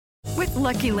With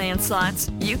Lucky Land Slots,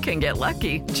 you can get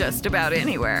lucky just about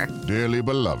anywhere. Dearly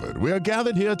beloved, we are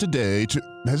gathered here today to...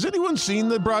 Has anyone seen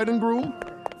the bride and groom?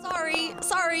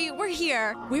 Sorry, we're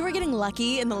here. We were getting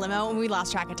lucky in the limo and we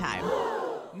lost track of time.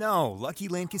 No, Lucky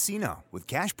Land Casino, with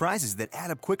cash prizes that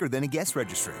add up quicker than a guest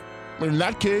registry. In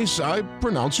that case, I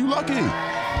pronounce you lucky.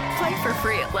 Play for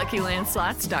free at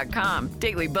LuckyLandSlots.com.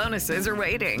 Daily bonuses are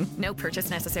waiting. No purchase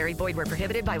necessary. Void where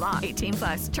prohibited by law.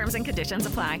 18+. Terms and conditions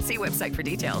apply. See website for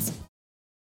details.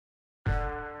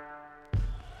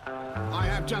 I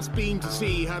have just been to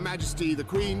see Her Majesty the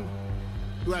Queen,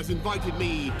 who has invited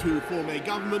me to form a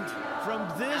government. From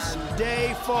this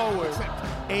day forward,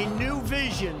 a new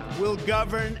vision will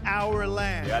govern our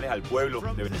land. Leales al pueblo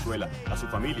de Venezuela, a su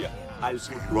familia, al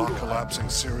futuro. Iraq collapsing,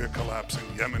 Syria collapsing,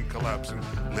 Yemen collapsing,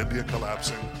 Libya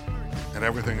collapsing, and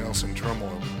everything else in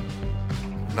turmoil.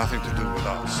 Nothing to do with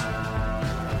us.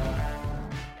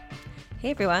 Hey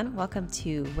everyone, welcome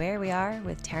to Where We Are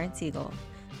with Terrence Eagle,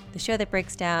 the show that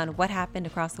breaks down what happened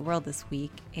across the world this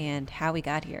week and how we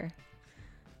got here.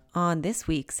 On this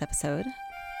week's episode...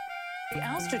 The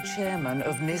ousted chairman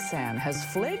of Nissan has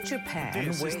fled Japan.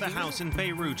 This is the house in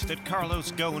Beirut that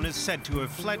Carlos Ghosn is said to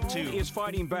have fled to. He is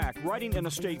fighting back, writing in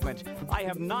a statement, "I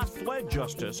have not fled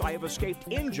justice. I have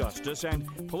escaped injustice and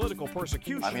political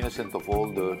persecution. I'm innocent of all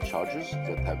the charges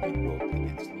that have been brought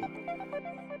against me."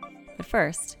 But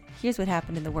first, here's what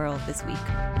happened in the world this week.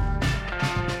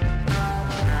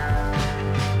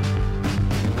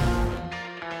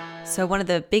 So one of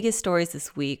the biggest stories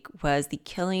this week was the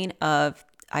killing of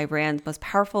Iran's most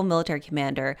powerful military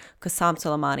commander, Qasem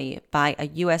Soleimani, by a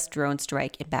U.S. drone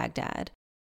strike in Baghdad.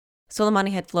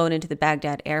 Soleimani had flown into the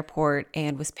Baghdad airport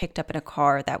and was picked up in a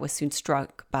car that was soon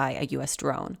struck by a U.S.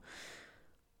 drone.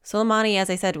 Soleimani, as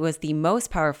I said, was the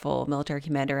most powerful military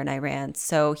commander in Iran,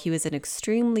 so he was an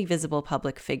extremely visible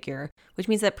public figure, which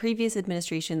means that previous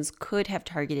administrations could have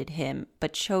targeted him,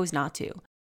 but chose not to.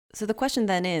 So the question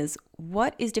then is,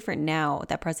 what is different now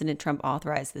that President Trump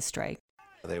authorized this strike?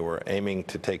 They were aiming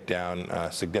to take down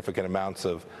significant amounts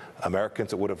of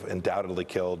Americans that would have undoubtedly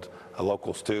killed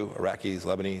locals too, Iraqis,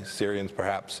 Lebanese, Syrians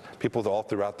perhaps, people all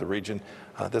throughout the region.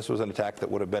 This was an attack that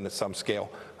would have been at some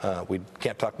scale. We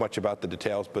can't talk much about the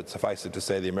details, but suffice it to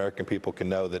say the American people can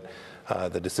know that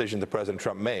the decision that President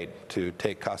Trump made to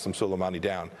take Qasem Soleimani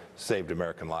down saved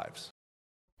American lives.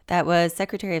 That was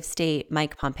Secretary of State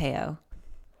Mike Pompeo.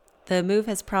 The move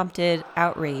has prompted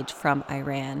outrage from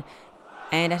Iran,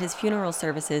 and at his funeral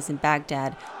services in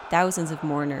Baghdad, thousands of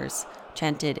mourners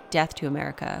chanted "Death to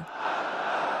America."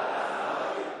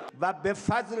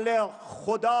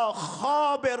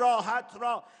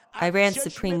 Iran's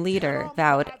supreme leader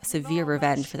vowed severe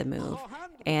revenge for the move,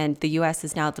 and the U.S.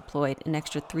 has now deployed an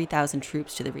extra 3,000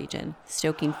 troops to the region,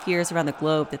 stoking fears around the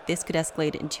globe that this could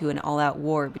escalate into an all-out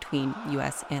war between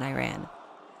U.S. and Iran.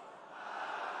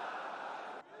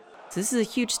 So this is a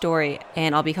huge story,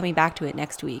 and I'll be coming back to it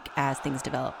next week as things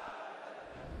develop.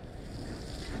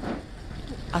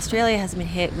 Australia has been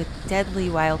hit with deadly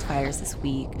wildfires this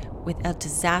week, with a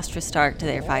disastrous start to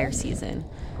their fire season.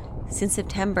 Since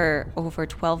September, over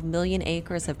 12 million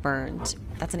acres have burned.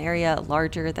 That's an area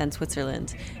larger than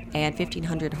Switzerland, and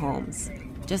 1,500 homes.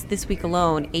 Just this week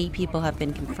alone, 8 people have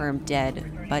been confirmed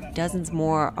dead, but dozens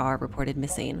more are reported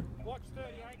missing.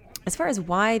 As far as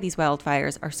why these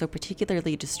wildfires are so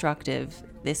particularly destructive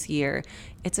this year,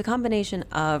 it's a combination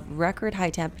of record high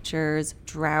temperatures,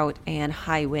 drought, and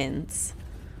high winds.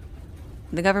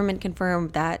 The government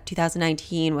confirmed that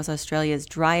 2019 was Australia's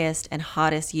driest and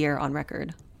hottest year on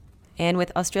record. And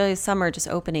with Australia's summer just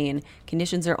opening,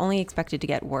 conditions are only expected to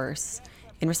get worse.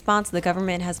 In response, the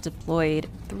government has deployed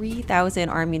 3,000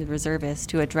 Army reservists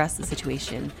to address the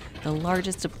situation, the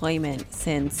largest deployment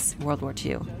since World War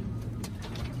II.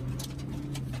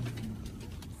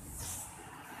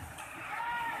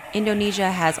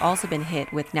 Indonesia has also been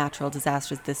hit with natural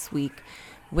disasters this week,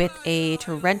 with a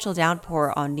torrential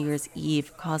downpour on New Year's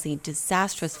Eve causing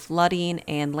disastrous flooding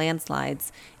and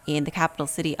landslides in the capital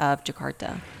city of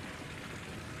Jakarta.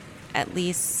 At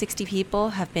least 60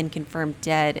 people have been confirmed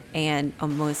dead, and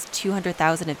almost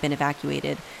 200,000 have been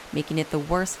evacuated, making it the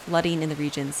worst flooding in the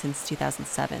region since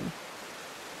 2007.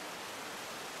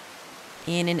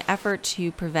 In an effort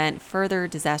to prevent further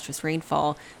disastrous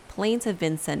rainfall, planes have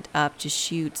been sent up to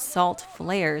shoot salt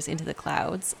flares into the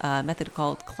clouds, a method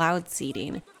called cloud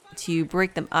seeding, to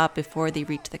break them up before they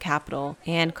reach the capital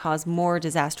and cause more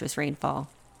disastrous rainfall.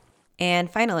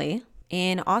 And finally,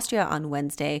 in Austria on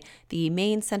Wednesday, the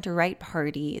main center-right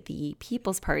party, the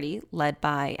People's Party, led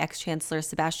by ex-Chancellor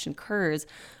Sebastian Kurz,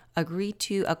 agreed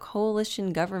to a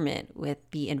coalition government with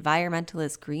the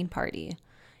environmentalist Green Party.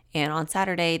 And on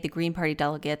Saturday, the Green Party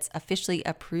delegates officially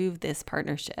approved this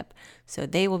partnership. So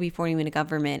they will be forming a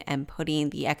government and putting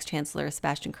the ex-chancellor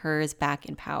Sebastian Kurz back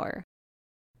in power.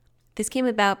 This came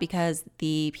about because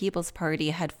the People's Party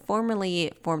had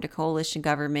formerly formed a coalition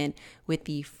government with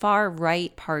the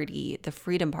far-right party, the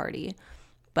Freedom Party.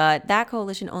 But that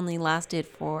coalition only lasted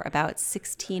for about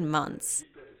 16 months.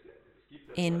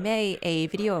 In May, a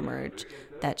video emerged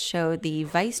that showed the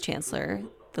vice-chancellor,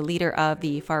 the leader of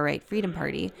the far-right Freedom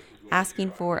Party,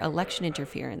 asking for election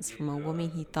interference from a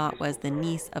woman he thought was the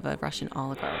niece of a Russian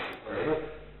oligarch.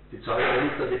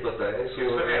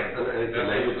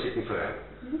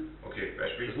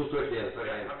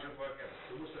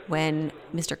 When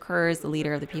Mr. Kurz, the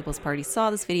leader of the People's Party, saw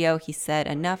this video, he said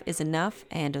enough is enough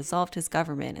and dissolved his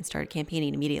government and started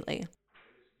campaigning immediately.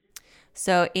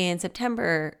 So in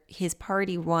September, his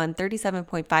party won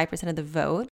 37.5% of the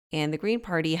vote, and the Green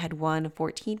Party had won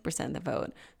 14% of the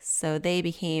vote. So they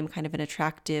became kind of an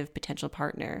attractive potential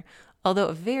partner, although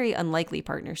a very unlikely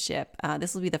partnership.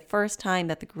 This will be the first time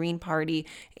that the Green Party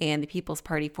and the People's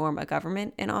Party form a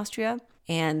government in Austria.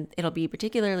 And it'll be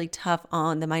particularly tough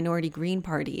on the minority Green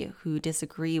Party, who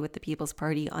disagree with the People's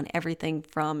Party on everything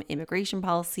from immigration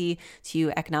policy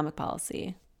to economic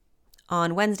policy.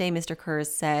 On Wednesday, Mr.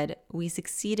 Kurz said, "We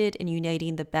succeeded in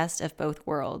uniting the best of both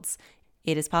worlds.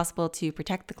 It is possible to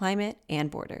protect the climate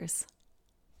and borders."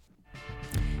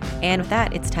 And with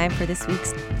that, it's time for this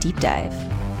week's Deep Dive.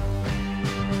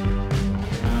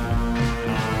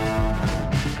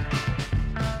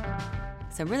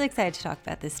 So I'm really excited to talk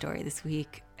about this story this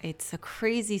week. It's a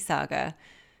crazy saga,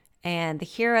 and the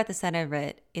hero at the center of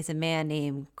it is a man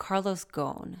named Carlos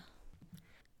Ghosn.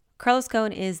 Carlos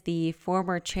Ghosn is the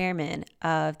former chairman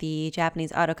of the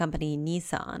Japanese auto company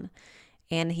Nissan,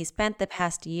 and he spent the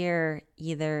past year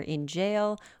either in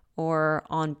jail or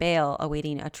on bail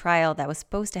awaiting a trial that was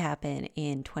supposed to happen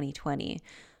in 2020.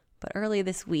 But early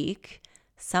this week,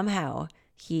 somehow,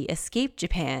 he escaped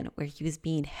Japan, where he was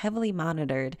being heavily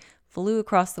monitored, flew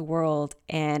across the world,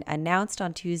 and announced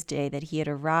on Tuesday that he had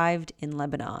arrived in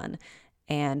Lebanon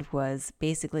and was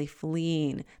basically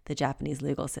fleeing the Japanese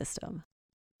legal system.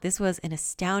 This was an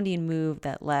astounding move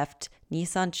that left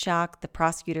Nissan shocked, the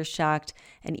prosecutor shocked,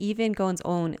 and even Ghosn's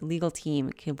own legal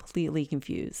team completely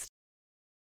confused.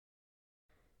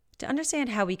 To understand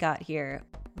how we got here,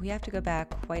 we have to go back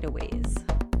quite a ways.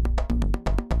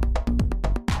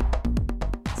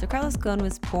 So Carlos Ghosn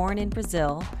was born in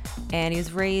Brazil, and he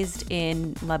was raised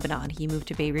in Lebanon. He moved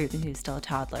to Beirut when he was still a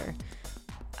toddler.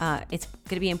 It's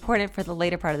going to be important for the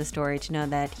later part of the story to know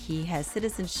that he has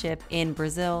citizenship in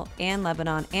Brazil and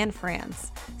Lebanon and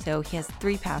France. So he has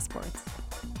 3 passports.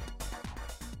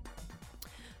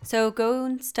 So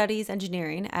Ghosn studies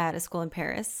engineering at a school in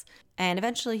Paris, and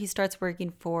eventually he starts working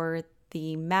for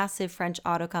the massive French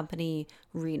auto company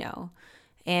Renault.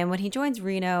 And when he joins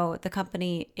Renault, the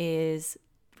company is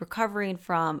recovering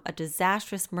from a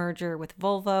disastrous merger with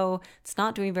Volvo. It's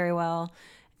not doing very well.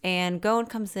 And Ghosn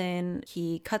comes in,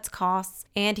 he cuts costs,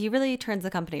 and he really turns the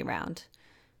company around.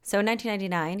 So in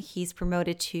 1999, he's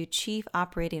promoted to Chief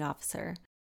Operating Officer.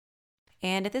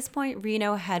 And at this point,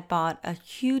 Renault had bought a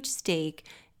huge stake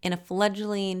in a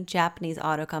fledgling Japanese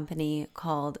auto company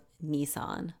called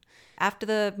Nissan. After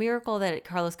the miracle that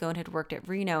Carlos Ghosn had worked at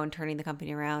Renault and turning the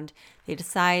company around, they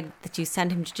decide to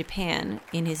send him to Japan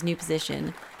in his new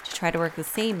position to try to work the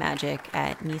same magic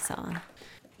at Nissan.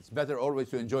 Better always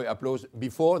to enjoy applause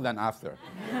before than after.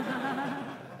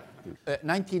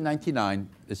 1999,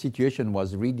 the situation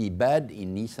was really bad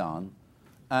in Nissan.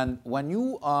 And when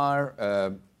you are,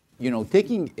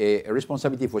 taking a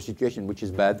responsibility for a situation which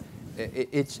is bad,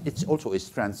 it's also a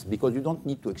strength because you don't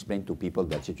need to explain to people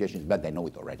that situation is bad. They know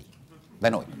it already. They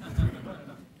know it.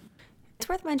 It's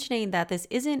worth mentioning that this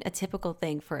isn't a typical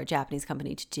thing for a Japanese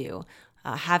company to do.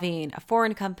 Having a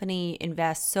foreign company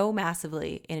invest so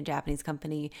massively in a Japanese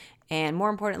company, and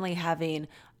more importantly, having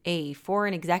a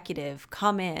foreign executive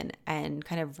come in and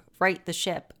kind of right the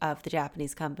ship of the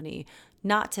Japanese company,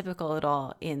 not typical at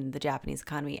all in the Japanese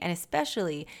economy, and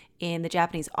especially in the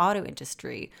Japanese auto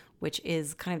industry, which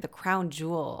is kind of the crown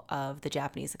jewel of the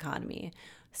Japanese economy.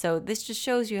 So this just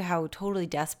shows you how totally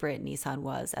desperate Nissan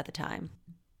was at the time.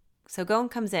 So Ghosn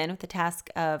comes in with the task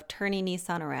of turning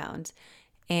Nissan around,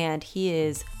 and he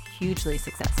is hugely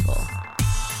successful.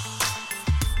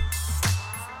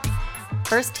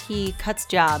 First, he cuts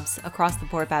jobs across the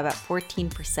board by about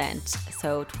 14%,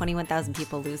 so 21,000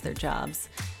 people lose their jobs.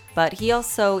 But he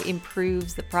also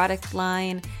improves the product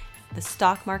line. The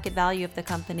stock market value of the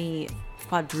company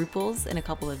quadruples in a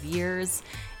couple of years,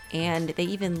 and they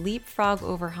even leapfrog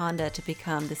over Honda to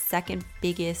become the second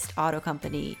biggest auto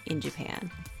company in Japan,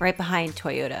 right behind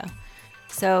Toyota.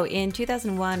 So in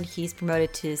 2001, he's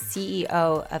promoted to CEO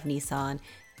of Nissan,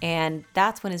 and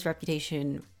that's when his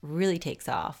reputation really takes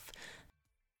off.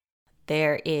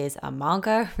 There is a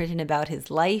manga written about his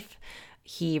life.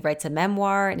 He writes a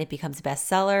memoir and it becomes a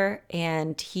bestseller,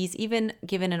 and he's even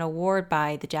given an award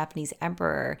by the Japanese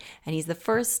emperor, and he's the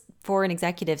first foreign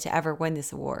executive to ever win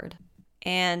this award.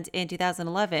 And in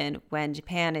 2011, when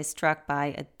Japan is struck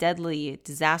by a deadly,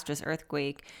 disastrous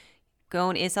earthquake,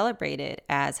 Ghosn is celebrated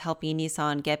as helping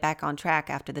Nissan get back on track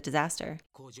after the disaster.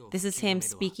 This is him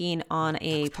speaking on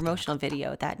a promotional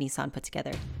video that Nissan put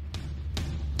together.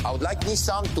 I would like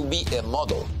Nissan to be a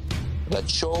model that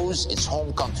shows its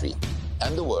home country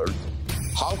and the world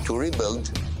how to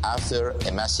rebuild after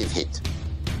a massive hit.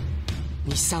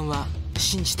 Nissan は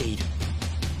信じている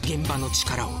現場の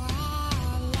力を。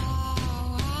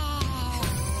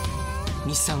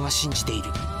日産は信じてい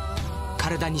る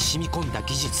体に染み込んだ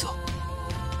技術を。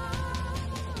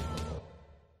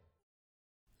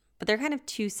But there are kind of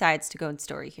two sides to Ghosn's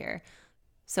story here.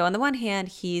 So on the one hand,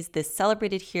 he's this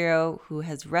celebrated hero who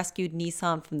has rescued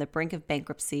Nissan from the brink of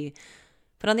bankruptcy.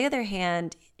 But on the other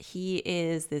hand, he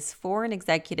is this foreign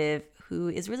executive who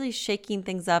is really shaking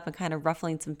things up and kind of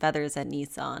ruffling some feathers at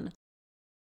Nissan.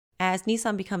 As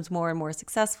Nissan becomes more and more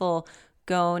successful,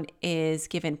 Ghosn is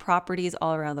given properties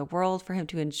all around the world for him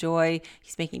to enjoy.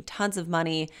 He's making tons of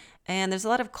money, and there's a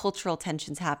lot of cultural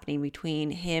tensions happening between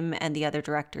him and the other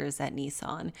directors at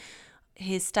Nissan.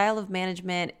 His style of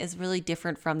management is really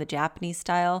different from the Japanese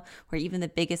style, where even the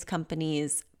biggest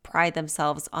companies pride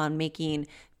themselves on making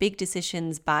big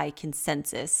decisions by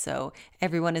consensus. So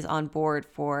everyone is on board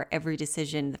for every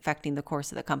decision affecting the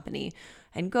course of the company.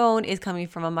 And Ghosn is coming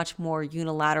from a much more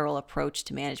unilateral approach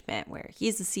to management, where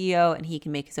he's the CEO and he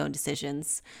can make his own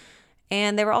decisions.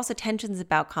 And there were also tensions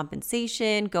about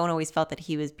compensation. Ghosn always felt that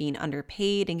he was being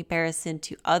underpaid in comparison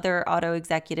to other auto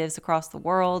executives across the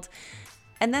world.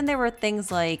 And then there were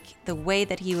things like the way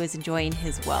that he was enjoying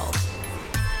his wealth.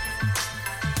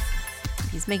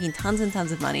 He's making tons and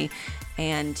tons of money,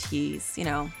 and he's,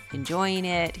 enjoying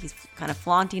it. He's kind of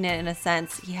flaunting it in a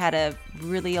sense. He had a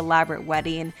really elaborate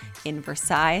wedding in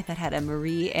Versailles that had a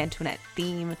Marie Antoinette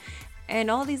theme.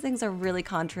 And all these things are really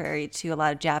contrary to a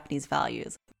lot of Japanese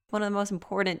values. One of the most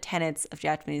important tenets of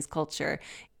Japanese culture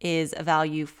is a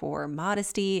value for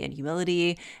modesty and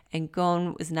humility, and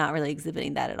Ghosn was not really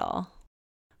exhibiting that at all.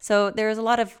 So there was a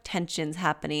lot of tensions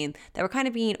happening that were kind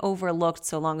of being overlooked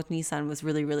so long as Nissan was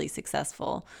really, really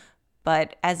successful.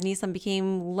 But as Nissan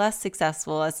became less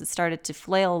successful, as it started to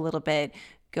flail a little bit,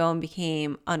 Ghosn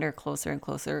became under closer and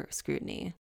closer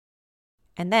scrutiny.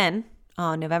 And then,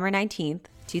 on November 19th,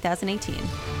 2018...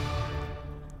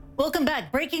 Welcome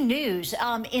back. Breaking news.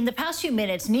 In the past few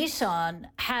minutes, Nissan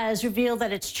has revealed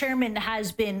that its chairman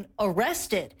has been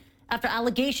arrested after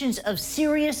allegations of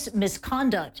serious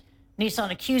misconduct.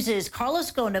 Nissan accuses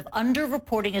Carlos Ghosn of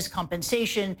underreporting his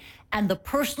compensation and the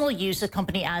personal use of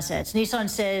company assets. Nissan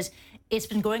says it's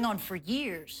been going on for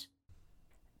years.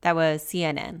 That was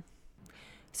CNN.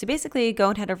 So basically,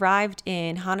 Ghosn had arrived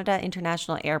in Haneda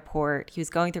International Airport. He was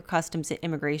going through customs and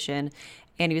immigration,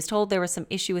 and he was told there was some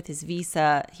issue with his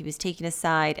visa. He was taken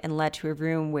aside and led to a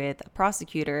room with a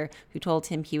prosecutor who told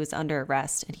him he was under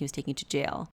arrest and he was taken to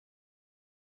jail.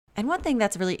 And one thing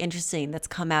that's really interesting that's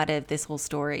come out of this whole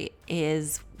story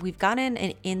is we've gotten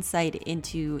an insight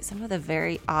into some of the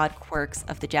very odd quirks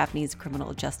of the Japanese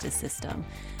criminal justice system.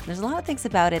 And there's a lot of things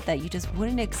about it that you just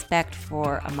wouldn't expect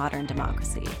for a modern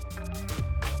democracy.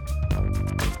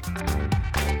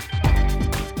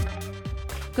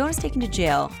 Ghosn is taken to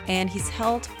jail, and he's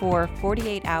held for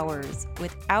 48 hours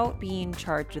without being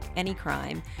charged with any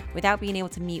crime, without being able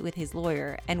to meet with his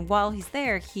lawyer. And while he's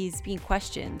there, he's being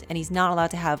questioned, and he's not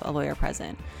allowed to have a lawyer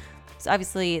present. So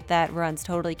obviously, that runs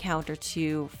totally counter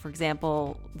to, for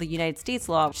example, the United States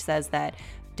law, which says that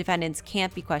defendants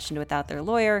can't be questioned without their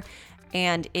lawyer.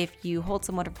 And if you hold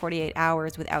someone for 48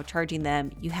 hours without charging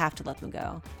them, you have to let them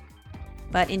go.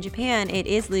 But in Japan, it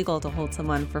is legal to hold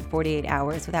someone for 48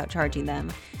 hours without charging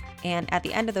them. And at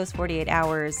the end of those 48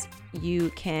 hours,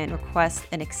 you can request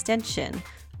an extension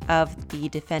of the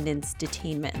defendant's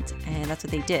detainment. And that's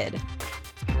what they did.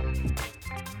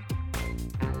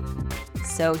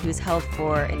 So he was held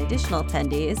for an additional 10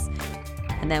 days.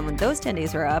 And then when those 10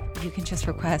 days were up, you can just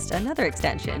request another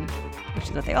extension, which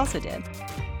is what they also did.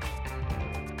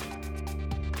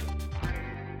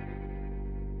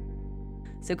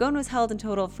 So Ghosn was held in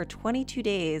total for 22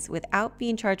 days without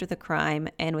being charged with a crime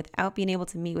and without being able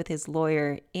to meet with his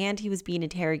lawyer, and he was being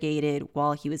interrogated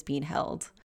while he was being held.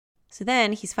 So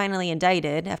then he's finally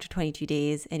indicted after 22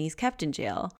 days and he's kept in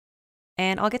jail.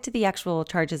 And I'll get to the actual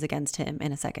charges against him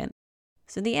in a second.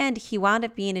 So in the end, he wound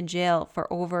up being in jail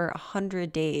for over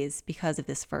 100 days because of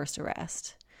this first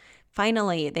arrest.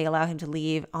 Finally, they allow him to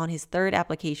leave on his third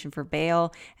application for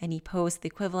bail, and he posts the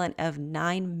equivalent of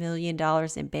 $9 million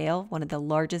in bail, one of the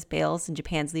largest bails in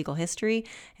Japan's legal history,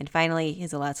 and finally,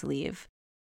 he's allowed to leave.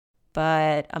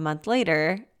 But a month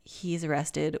later, he's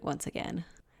arrested once again,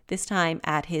 this time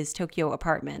at his Tokyo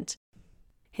apartment.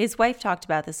 His wife talked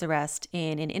about this arrest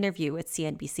in an interview with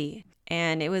CNBC,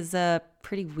 and it was a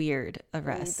pretty weird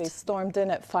arrest. They stormed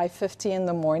in at 5:50 in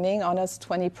the morning on us.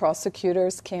 20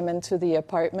 prosecutors came into the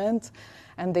apartment,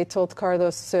 and they told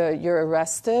Carlos, you're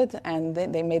arrested, and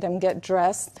they made him get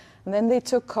dressed. And then they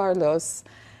took Carlos,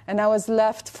 and I was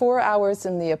left 4 hours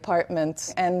in the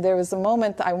apartment, and there was a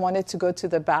moment I wanted to go to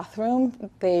the bathroom.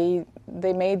 They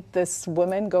made this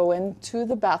woman go into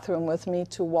the bathroom with me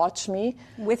to watch me.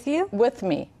 With you? With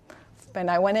me. And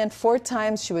I went in 4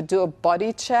 times. She would do a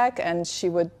body check, and she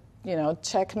would,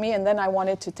 check me. And then I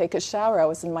wanted to take a shower. I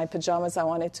was in my pajamas. I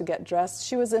wanted to get dressed.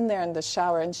 She was in there in the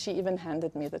shower, and she even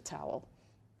handed me the towel.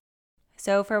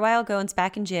 So for a while, Ghosn's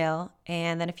back in jail.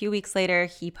 And then a few weeks later,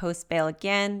 he posts bail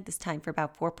again, this time for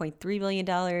about $4.3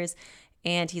 million.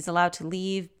 And he's allowed to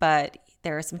leave, but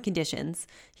there are some conditions.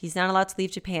 He's not allowed to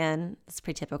leave Japan. That's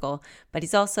pretty typical. But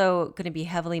he's also going to be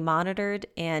heavily monitored,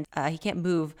 and he can't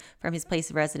move from his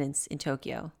place of residence in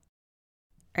Tokyo.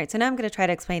 All right, so now I'm going to try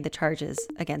to explain the charges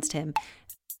against him.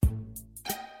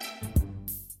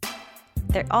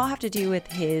 They all have to do with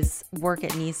his work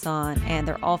at Nissan, and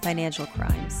they're all financial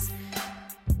crimes.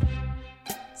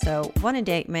 So one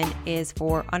indictment is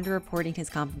for underreporting his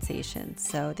compensation.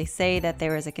 So they say that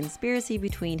there was a conspiracy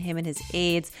between him and his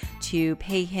aides to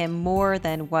pay him more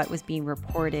than what was being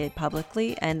reported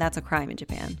publicly, and that's a crime in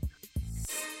Japan.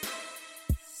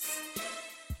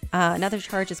 Another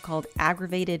charge is called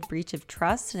aggravated breach of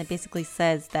trust, and it basically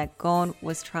says that Ghosn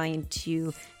was trying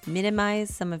to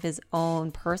minimize some of his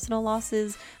own personal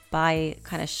losses by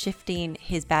kind of shifting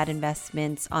his bad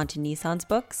investments onto Nissan's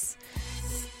books.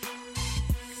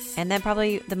 And then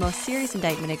probably the most serious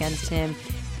indictment against him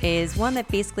is one that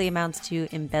basically amounts to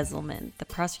embezzlement. The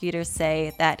prosecutors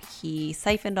say that he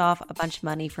siphoned off a bunch of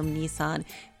money from Nissan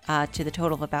to the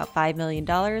total of about $5 million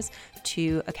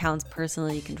to accounts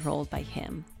personally controlled by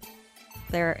him.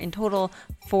 There are in total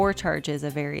 4 charges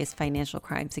of various financial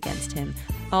crimes against him,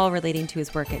 all relating to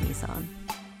his work at Nissan.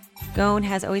 Ghosn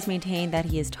has always maintained that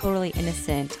he is totally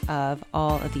innocent of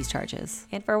all of these charges.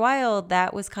 And for a while,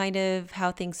 that was kind of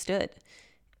how things stood.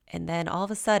 And then all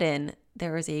of a sudden,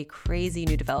 there was a crazy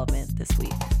new development this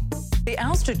week. The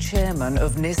ousted chairman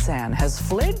of Nissan has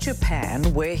fled Japan,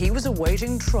 where he was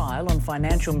awaiting trial on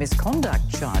financial misconduct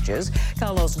charges.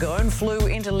 Carlos Ghosn flew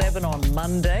into Lebanon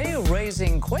Monday,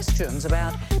 raising questions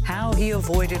about how he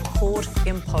avoided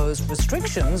court-imposed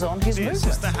restrictions on his movement.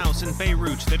 This is the house in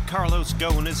Beirut that Carlos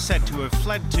Ghosn is said to have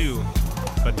fled to.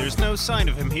 But there's no sign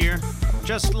of him here,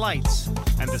 just lights,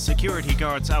 and the security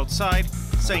guards outside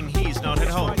saying he's not at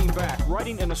home.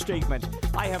 Writing in a statement,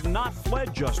 I have not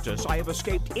fled justice, I have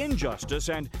escaped injustice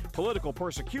and political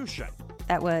persecution.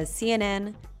 That was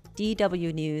CNN,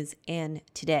 DW News, and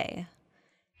Today.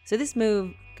 So this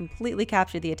move completely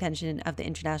captured the attention of the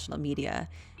international media.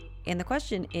 And the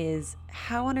question is,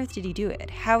 how on earth did he do it?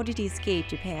 How did he escape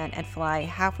Japan and fly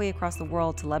halfway across the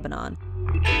world to Lebanon?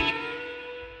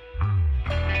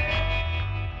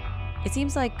 It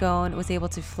seems like Ghosn was able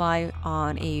to fly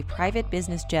on a private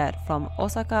business jet from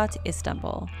Osaka to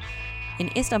Istanbul.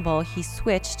 In Istanbul, he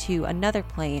switched to another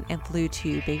plane and flew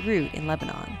to Beirut in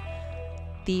Lebanon.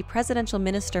 The presidential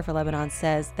minister for Lebanon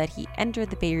says that he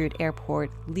entered the Beirut airport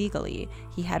legally.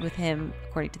 He had with him,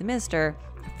 according to the minister,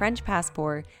 a French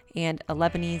passport and a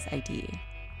Lebanese ID.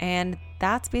 And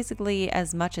that's basically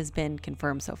as much as been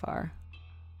confirmed so far.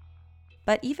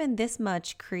 But even this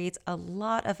much creates a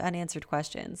lot of unanswered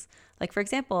questions. Like, for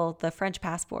example, the French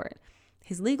passport.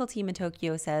 His legal team in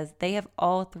Tokyo says they have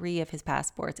all 3 of his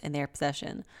passports in their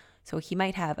possession. So he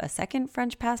might have a second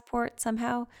French passport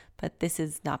somehow, but this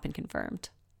has not been confirmed.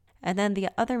 And then the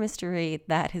other mystery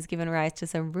that has given rise to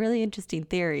some really interesting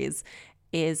theories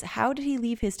is, how did he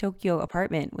leave his Tokyo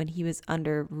apartment when he was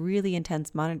under really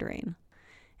intense monitoring?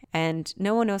 And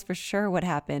no one knows for sure what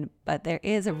happened, but there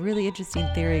is a really interesting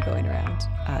theory going around.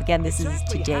 Again, this is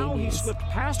Today how News. He slipped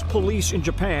past police in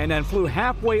Japan and flew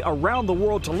halfway around the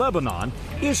world to Lebanon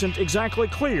isn't exactly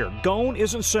clear. Ghosn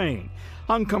isn't saying.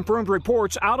 Unconfirmed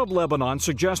reports out of Lebanon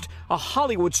suggest a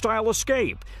Hollywood-style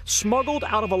escape, smuggled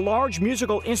out of a large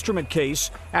musical instrument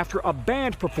case after a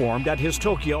band performed at his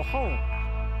Tokyo home.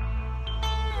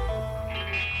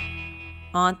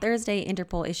 On Thursday,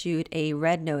 Interpol issued a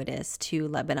red notice to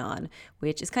Lebanon,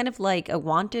 which is kind of like a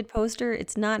wanted poster.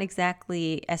 It's not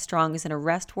exactly as strong as an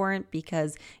arrest warrant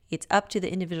because it's up to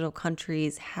the individual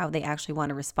countries how they actually want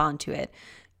to respond to it.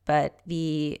 But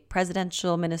the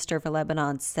presidential minister for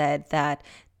Lebanon said that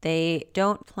they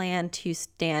don't plan to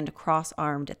stand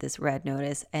cross-armed at this red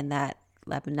notice and that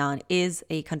Lebanon is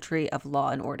a country of law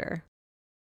and order.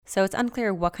 So it's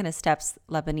unclear what kind of steps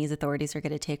Lebanese authorities are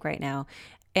going to take right now.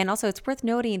 And also, it's worth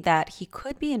noting that he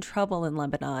could be in trouble in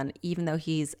Lebanon, even though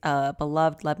he's a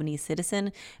beloved Lebanese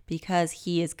citizen, because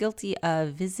he is guilty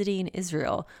of visiting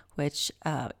Israel, which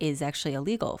is actually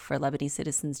illegal for Lebanese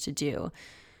citizens to do.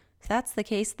 If that's the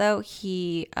case, though,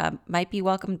 he might be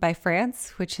welcomed by France,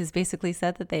 which has basically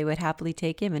said that they would happily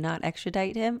take him and not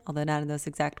extradite him, although not in those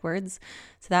exact words.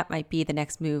 So that might be the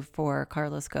next move for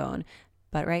Carlos Ghosn.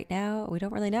 But right now, we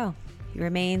don't really know. He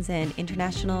remains an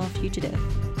international fugitive.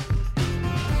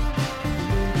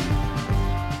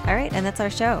 All right, and that's our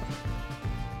show.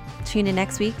 Tune in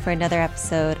next week for another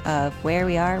episode of Where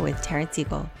We Are with Terrence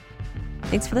Eagle.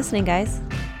 Thanks for listening, guys.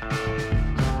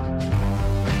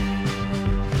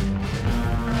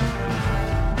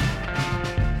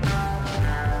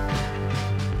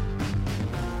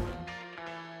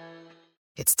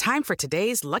 It's time for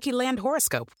today's Lucky Land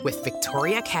horoscope with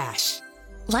Victoria Cash.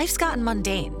 Life's gotten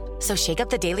mundane, so shake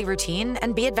up the daily routine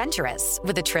and be adventurous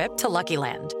with a trip to Lucky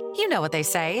Land. You know what they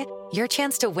say, your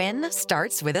chance to win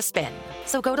starts with a spin.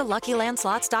 So go to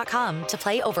LuckyLandSlots.com to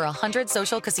play over 100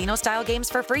 social casino-style games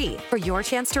for free for your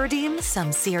chance to redeem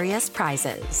some serious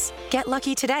prizes. Get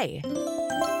lucky today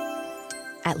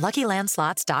at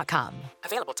LuckyLandSlots.com.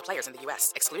 Available to players in the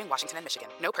U.S., excluding Washington and Michigan.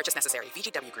 No purchase necessary.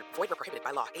 VGW Group. Void where prohibited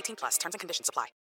by law. 18+. Terms and conditions apply.